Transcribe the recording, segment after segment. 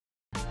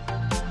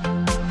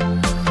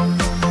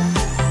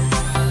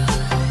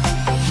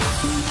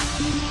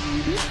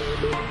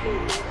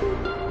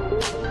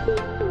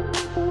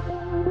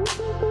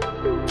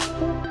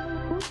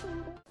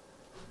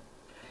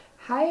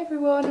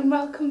everyone and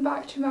welcome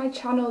back to my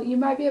channel. You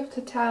might be able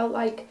to tell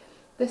like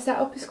the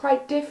setup is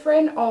quite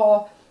different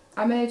or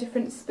I'm in a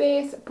different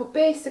space, but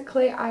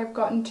basically I've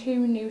gotten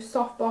 2 new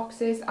soft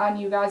boxes and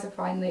you guys are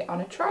finally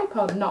on a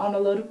tripod, not on a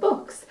load of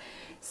books.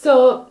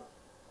 So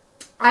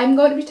I'm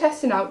going to be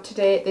testing out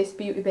today this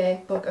Beauty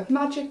Bay Book of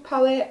Magic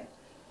palette,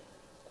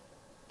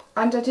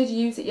 and I did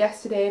use it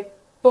yesterday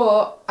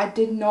but I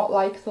did not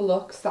like the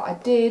looks that I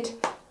did.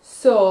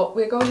 So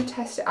we're going to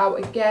test it out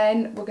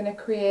again. We're going to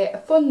create a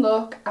fun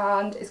look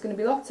and it's going to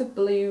be lots of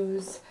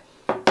blues,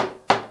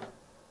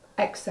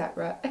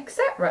 etc,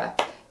 etc.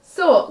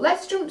 So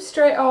let's jump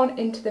straight on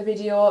into the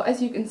video. As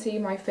you can see,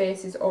 my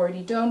face is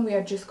already done. We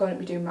are just going to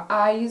be doing my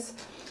eyes.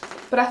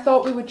 But I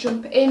thought we would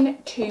jump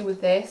into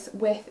this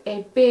with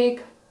a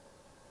big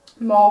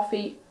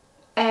Morphe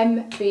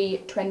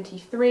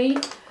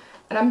MB23.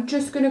 And I'm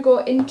just going to go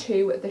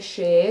into the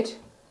shade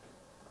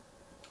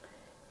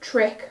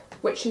Trick,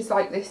 which is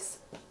like this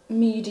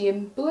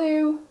medium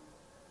blue,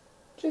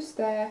 just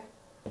there.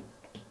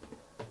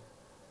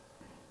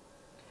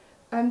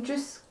 I'm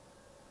just,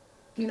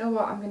 you know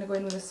what, I'm going to go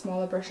in with a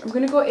smaller brush. I'm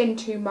going to go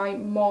into my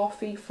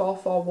Morphe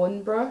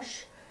 441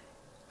 brush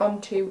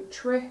onto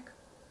Trick.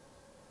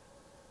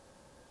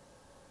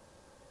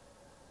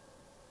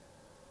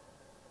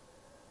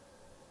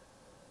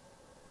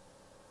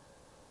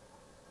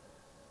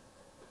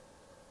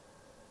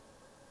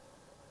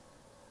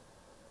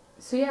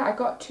 So yeah, I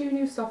got 2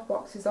 new soft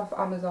boxes off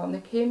Amazon. They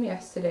came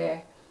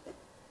yesterday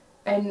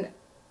and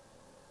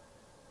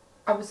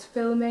I was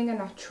filming and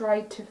I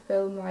tried to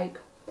film like,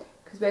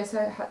 because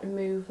basically I had to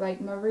move like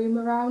my room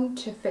around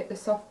to fit the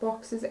soft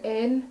boxes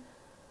in.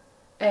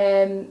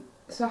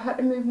 So I had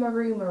to move my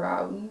room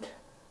around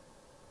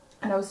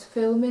and I was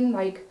filming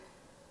like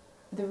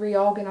the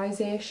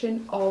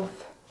reorganisation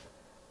of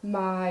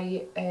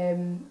my,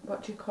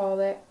 what do you call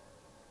it?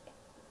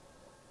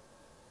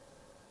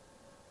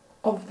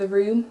 Of the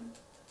room.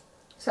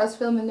 So I was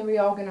filming the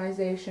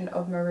reorganisation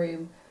of my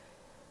room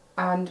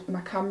and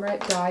my camera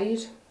died.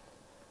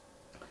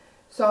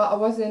 So I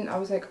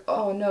was like,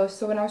 oh no.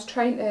 So when I was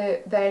trying to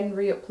then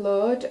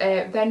re-upload,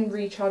 then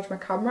recharge my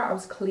camera, I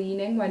was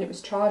cleaning when it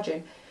was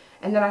charging.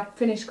 And then I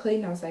finished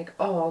cleaning, I was like,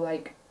 oh,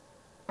 like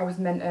I was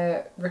meant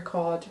to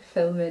record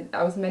filming.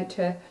 I was meant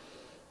to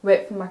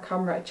wait for my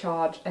camera to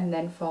charge and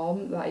then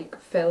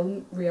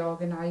film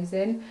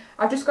reorganising.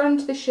 I've just gone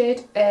into the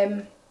shade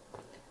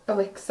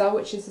Elixir,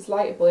 which is this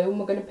lighter blue, and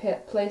we're going to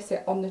place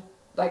it on the,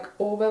 like,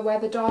 over where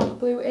the dark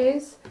blue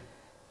is,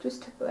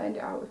 just to blend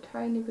it out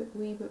a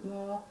wee bit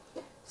more.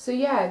 So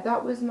yeah,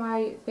 that was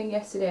my thing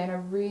yesterday, and I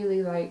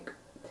really like,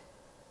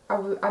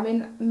 I'm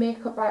in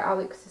Makeup by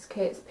Alex's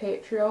Kate's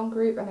Patreon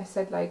group, and I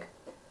said like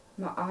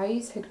my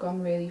eyes had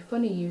gone really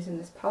funny using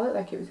this palette,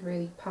 like it was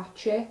really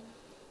patchy,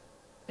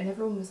 and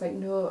everyone was like,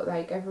 no,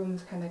 like everyone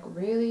was kind of like,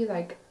 really,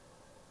 like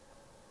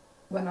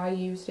when I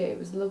used it, it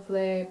was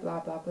lovely,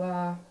 blah blah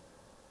blah.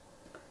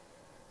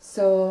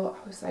 So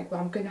I was like,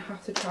 well, I'm going to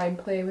have to try and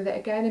play with it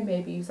again and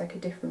maybe use like a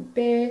different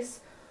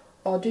base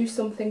or do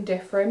something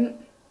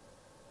different.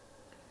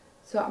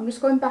 So I'm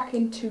just going back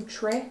into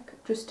Trick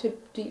just to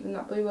deepen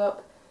that blue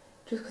up,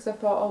 just because I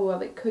thought, oh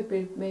well, it could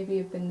be maybe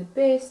have been the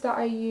base that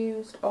I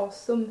used or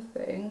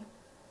something.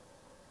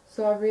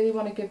 So I really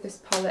want to give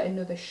this palette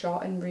another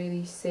shot and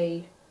really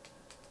see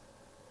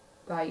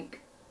like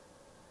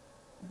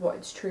what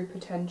its true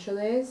potential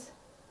is.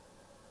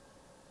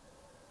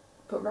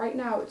 But right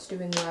now it's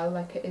doing well,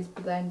 like it is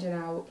blending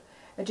out.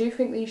 I do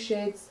think these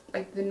shades,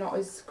 like they're not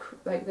a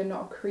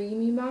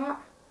creamy matte,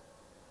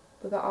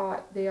 but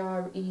they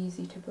are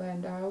easy to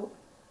blend out.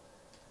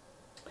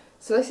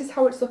 So this is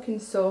how it's looking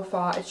so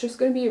far. It's just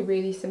going to be a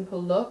really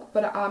simple look,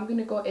 but I'm going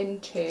to go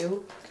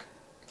into,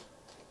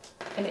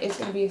 and it is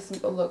going to be a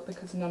simple look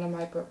because none of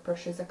my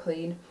brushes are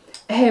clean.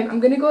 I'm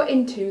going to go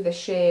into the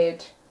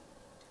shade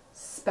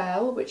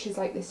Spell, which is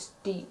like this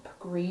deep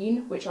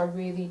green, which I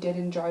really did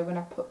enjoy when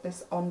I put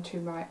this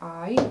onto my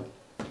eye.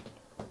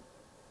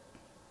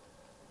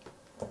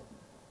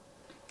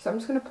 So I'm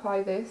just going to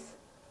apply this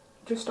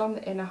just on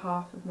the inner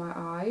half of my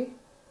eye.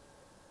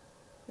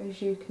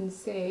 As you can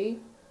see,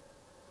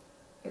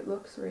 it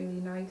looks really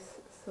nice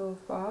so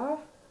far.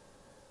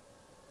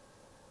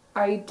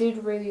 I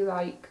did really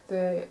like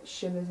the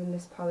shimmers in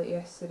this palette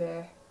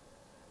yesterday.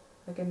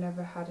 Like I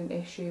never had an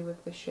issue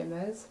with the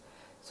shimmers.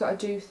 So I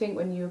do think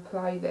when you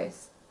apply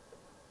this,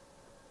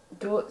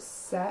 don't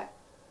set,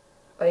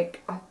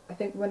 like I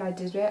think when I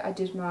did it, I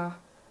did my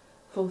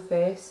full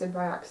face and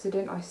by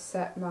accident I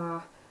set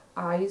my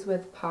eyes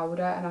with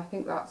powder, and I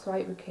think that's why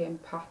it became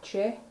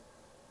patchy.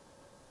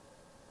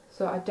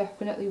 So I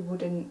definitely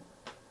wouldn't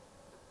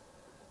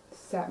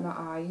set my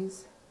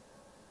eyes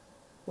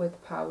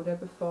with powder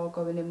before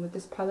going in with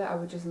this palette. I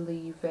would just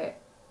leave it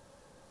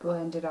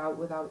blended out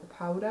without the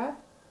powder.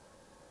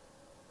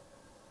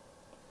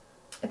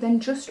 And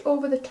then just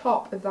over the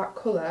top of that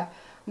colour,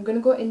 I'm going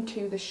to go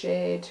into the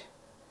shade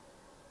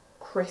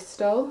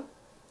Crystal,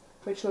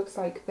 which looks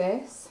like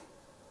this.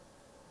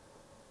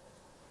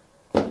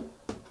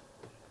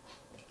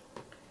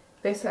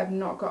 basically I've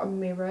not got a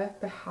mirror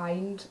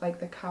behind like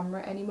the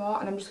camera anymore,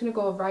 and I'm just going to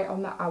go right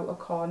on the outer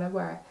corner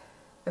where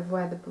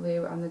the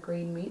blue and the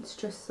green meets,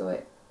 just so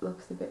it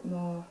looks a bit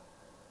more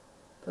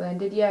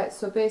blended. Yeah,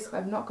 so basically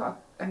I've not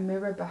got a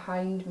mirror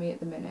behind me at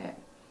the minute,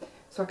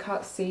 so I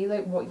can't see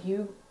like what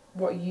you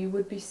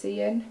would be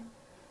seeing.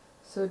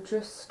 So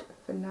just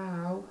for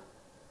now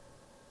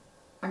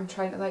I'm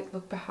trying to like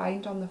look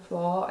behind on the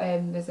floor,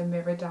 and there's a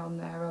mirror down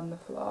there on the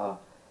floor,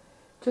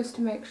 just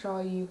to make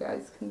sure you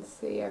guys can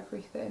see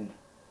everything.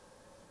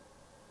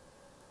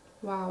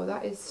 Wow,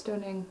 that is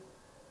stunning.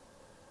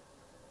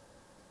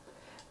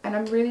 And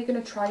I'm really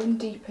going to try and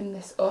deepen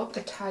this up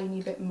a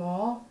tiny bit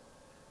more.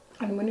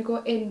 And I'm going to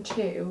go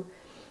into,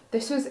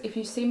 this was, if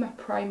you see my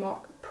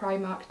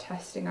Primark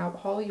testing out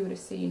haul, you would have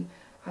seen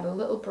I had a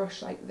little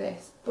brush like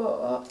this,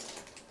 but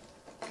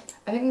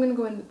I think I'm going to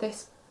go in with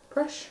this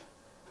brush,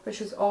 which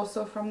was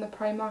also from the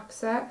Primark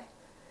set.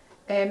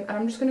 And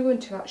I'm just going to go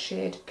into that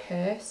shade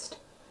Cursed,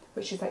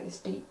 which is like this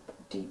deep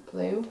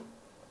blue.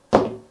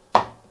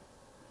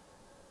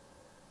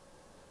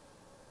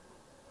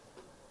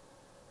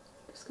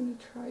 Just going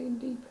to try and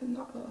deepen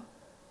that up.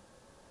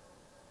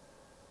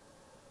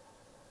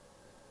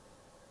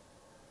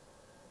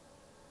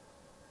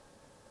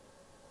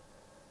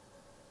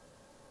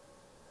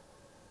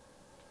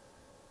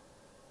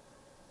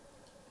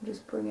 I'm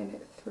just bringing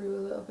it through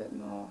a little bit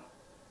more.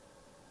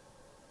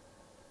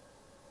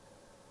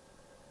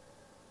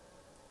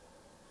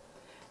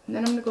 And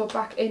then I'm going to go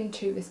back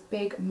into this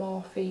big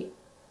Morphe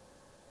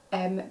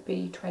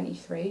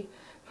MB23.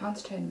 My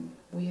hand's turning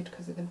weird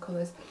because of them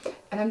colours.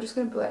 And I'm just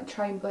going to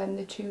try and blend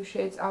the two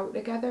shades out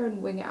together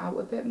and wing it out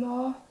a bit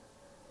more.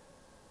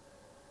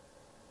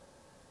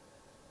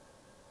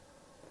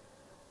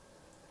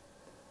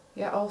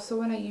 Yeah, also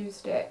when I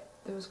used it,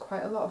 there was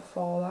quite a lot of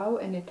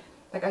fallout, and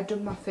like I'd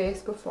done my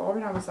face before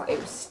and I was like,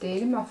 it was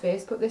staining my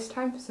face, but this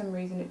time for some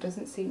reason it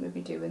doesn't seem to be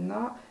doing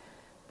that.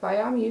 But I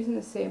am using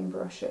the same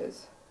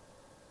brushes.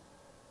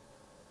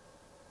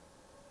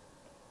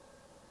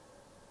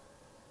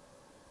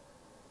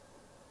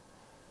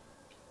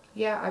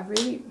 Yeah, I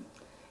really,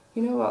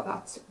 you know what,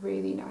 that's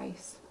really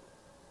nice.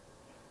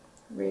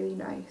 Really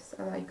nice,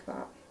 I like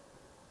that.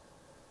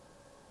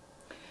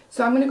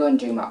 So I'm going to go and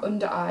do my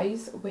under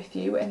eyes with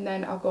you, and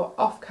then I'll go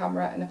off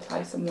camera and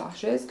apply some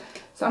lashes.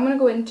 So I'm going to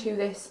go into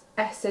this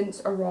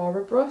Essence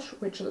Aurora brush,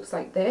 which looks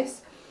like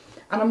this.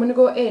 And I'm going to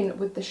go in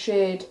with the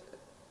shade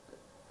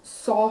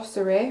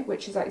Sorcery,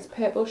 which is like this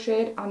purple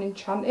shade, and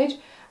Enchanted.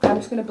 And I'm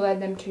just going to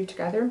blend them two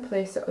together and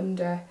place it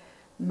under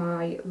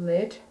my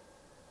lid.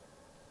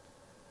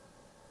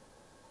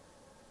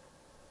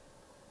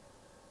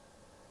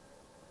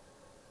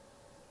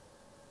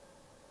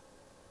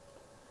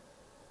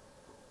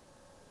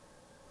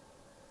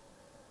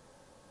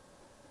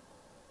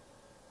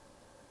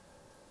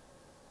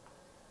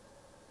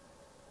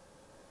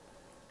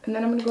 And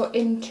then I'm going to go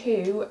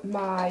into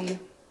my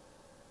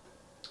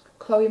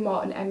Chloe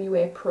Morton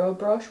MUA Pro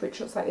brush, which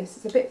looks like this.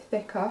 It's a bit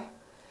thicker,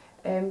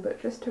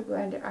 but just to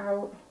blend it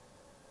out.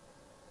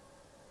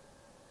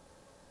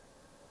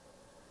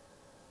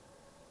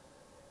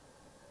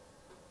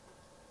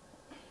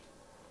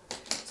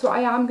 So what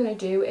I am going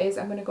to do is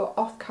I'm going to go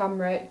off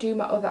camera, do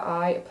my other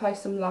eye, apply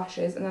some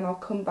lashes, and then I'll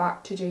come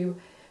back to do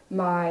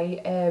my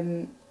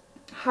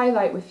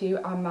highlight with you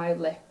and my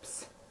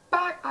lips.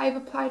 Back, I've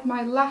applied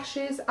my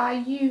lashes. I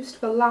used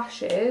for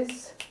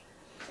lashes,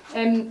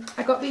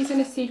 I got these in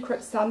a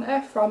Secret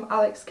Santa from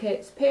Alex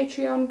Kate's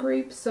Patreon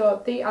group.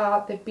 So they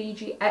are the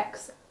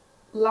BGX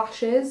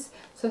lashes.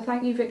 So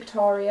thank you,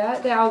 Victoria.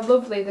 They are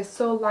lovely. They're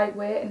so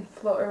lightweight and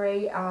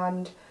fluttery,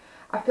 and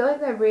I feel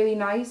like they're really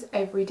nice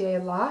everyday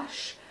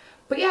lash.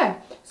 But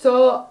yeah,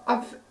 so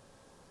I've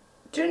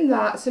done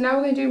that. So now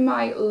we're going to do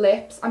my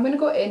lips. I'm going to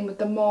go in with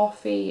the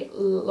Morphe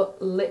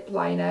lip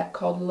liner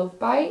called Love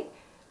Bite.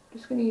 I'm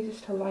just going to use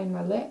this to line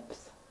my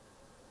lips.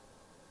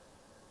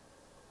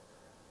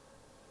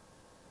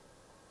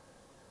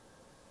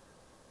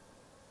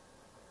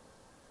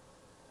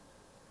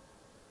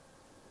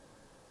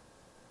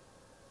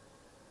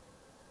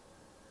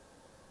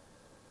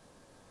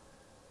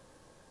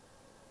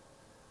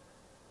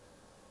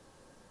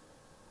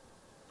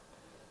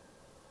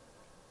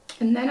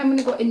 And then I'm going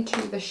to go into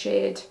the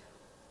shade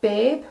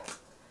Babe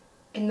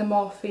in the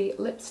Morphe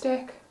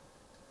lipstick.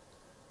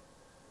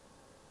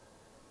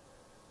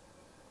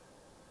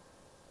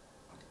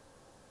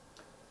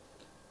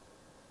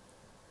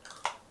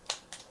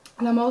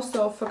 And I'm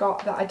also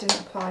forgot that I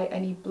didn't apply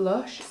any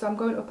blush, so I'm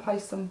going to apply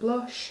some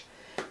blush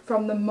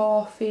from the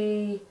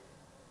Morphe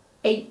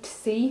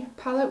 8C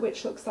palette,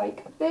 which looks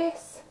like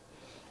this.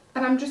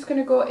 And I'm just going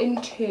to go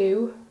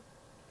into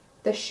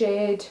the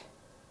shade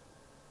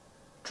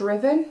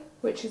Driven,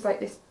 which is like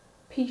this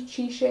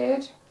peachy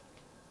shade,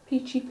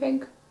 peachy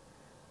pink,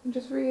 and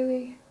just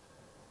really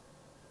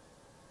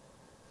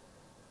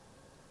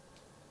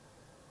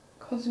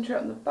concentrate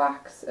on the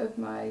backs of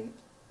my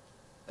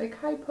like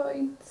high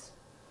points.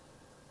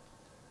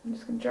 I'm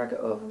just going to drag it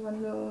over my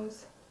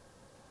nose.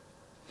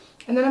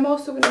 And then I'm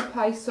also going to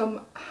apply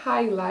some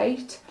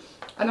highlight,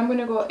 and I'm going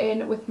to go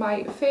in with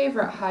my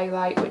favourite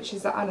highlight, which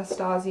is the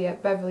Anastasia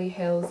Beverly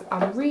Hills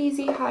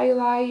Amrezy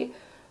highlight,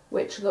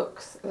 which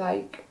looks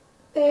like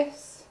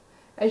this.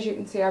 As you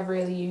can see, I've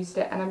really used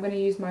it, and I'm going to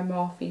use my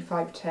Morphe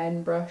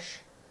 510 brush.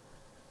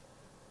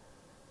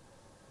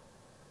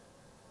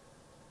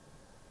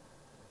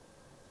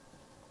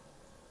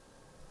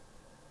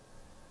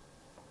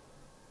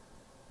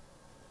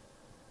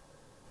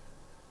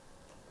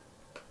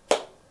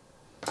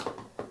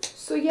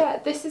 So yeah,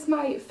 this is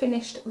my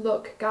finished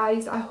look,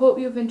 guys. I hope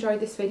you've enjoyed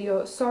this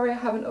video. Sorry I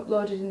haven't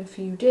uploaded in a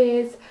few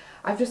days.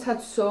 I've just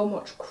had so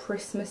much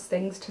Christmas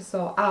things to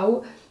sort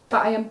out.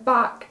 But I am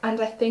back, and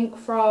I think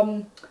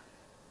from,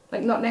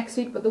 like, not next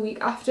week but the week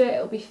after,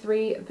 it'll be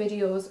 3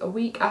 videos a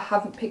week. I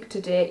haven't picked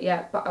a date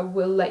yet, but I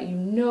will let you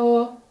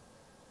know.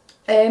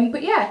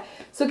 But yeah,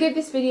 so give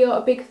this video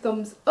a big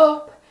thumbs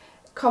up,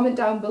 comment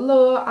down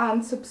below,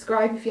 and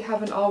subscribe if you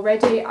haven't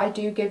already. I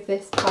do give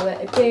this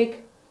palette a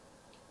big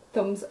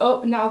thumbs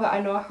up now that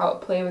I know how to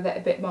play with it a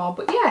bit more.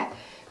 But yeah,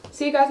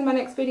 see you guys in my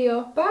next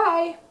video.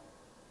 Bye!